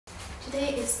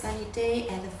Today is sunny day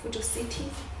at the Fuji City,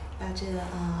 but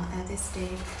at this day,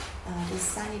 this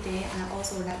sunny day, I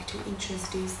also like to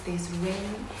introduce this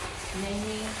raining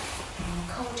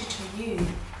coat to you.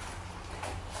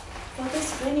 For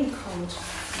this raining coat,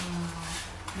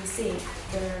 you see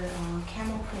the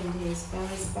camel print is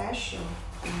very special.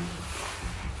 You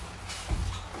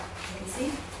can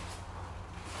see.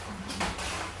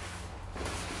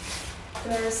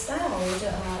 The style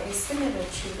is similar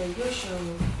to the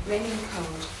usual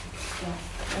raincoat,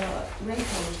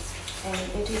 and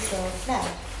it is a flap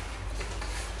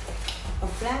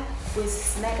with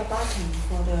snap button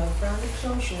for the front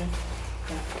closure.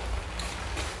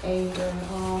 And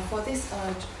for this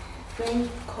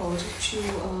raincoat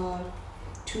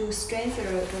to strengthen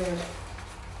the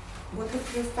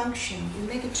waterproof function, you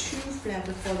make two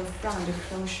flaps for the front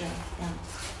closure.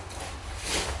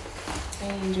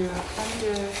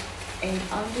 And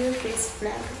under this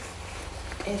flap,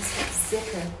 it's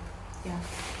zipper.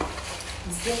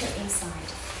 Zipper inside.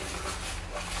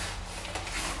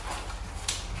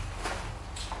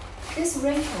 This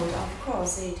raincoat, of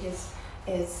course, it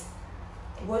is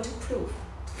waterproof.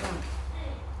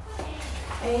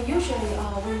 And usually,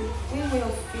 we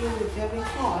will feel very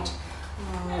hot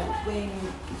when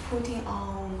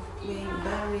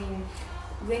wearing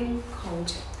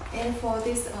raincoat. And for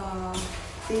this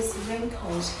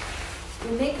raincoat, we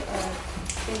make a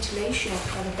ventilation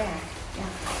for the back.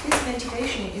 This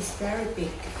ventilation is very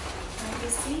big. You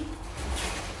see,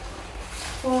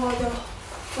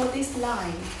 for this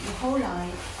line, the whole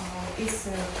line is a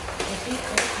big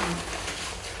opening.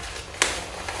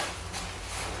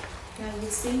 You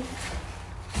see,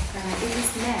 it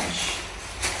is mesh.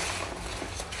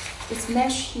 It's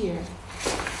mesh here.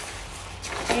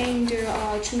 And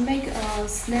to make a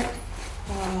snap,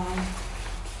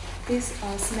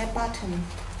 snap button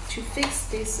to fix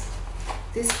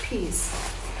this piece,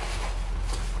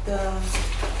 the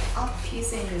up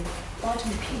piece and the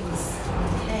bottom piece,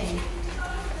 and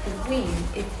the wing.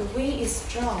 If the wing is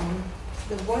strong,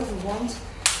 the water won't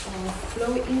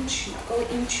go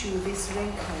into this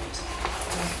raincoat.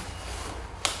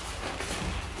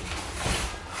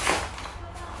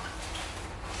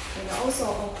 And also a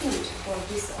hood for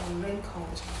this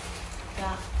raincoat,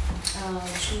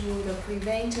 to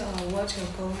prevent water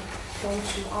go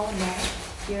to our neck.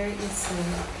 Here is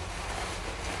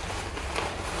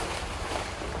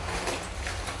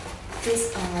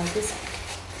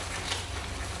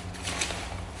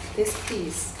this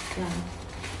piece.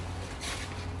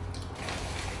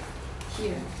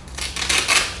 Here.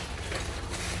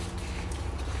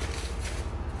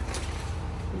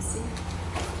 You see?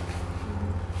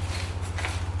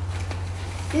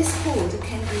 This hood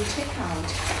can be taken out,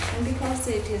 and because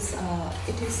it is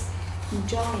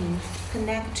joined,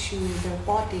 connect to the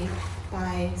body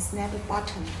by snap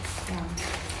button.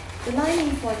 The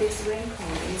lining for this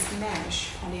raincoat is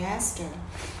mesh polyester.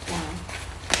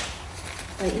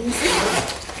 The inside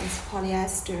is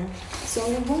polyester, so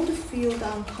you won't feel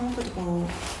uncomfortable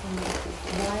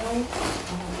while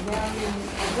wearing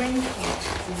a raincoat.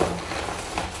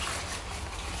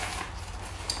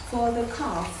 For the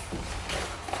cuff,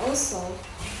 also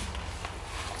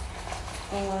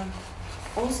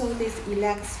this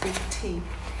elastic tape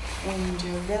and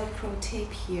Velcro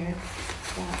tape here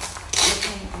that you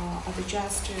can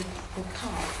adjust the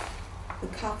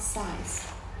cuff size.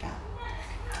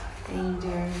 And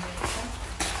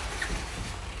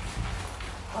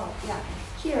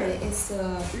here is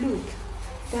a loop,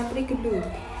 fabric loop.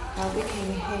 We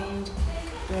can hang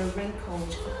the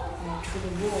raincoat to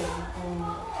the wall or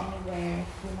anywhere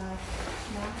you like.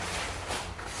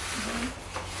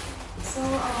 So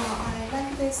I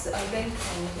like this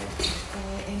raincoat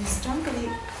and strongly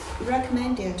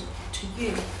recommend it to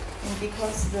you, and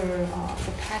because the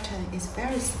pattern is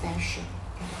very special.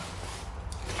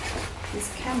 This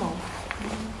camel.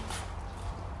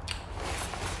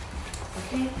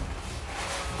 Okay.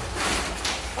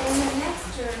 And the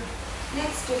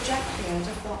next jacket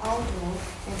for outdoor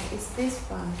is this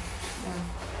one.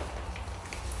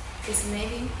 It's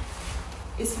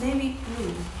navy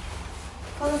blue.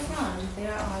 For the front,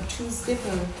 there are two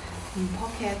zipper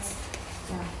pockets.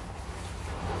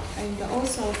 And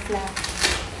also flap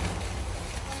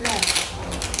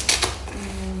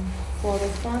for the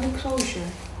front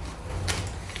closure.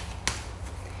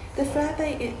 The flap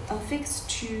affixed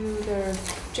to the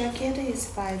jacket is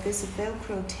by this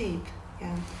Velcro tape.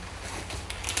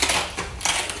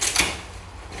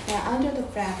 Under the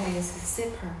flap is a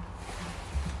zipper.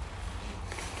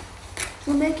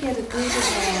 To make it a good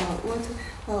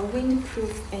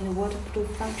windproof and waterproof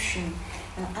function,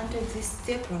 under this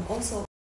zipper also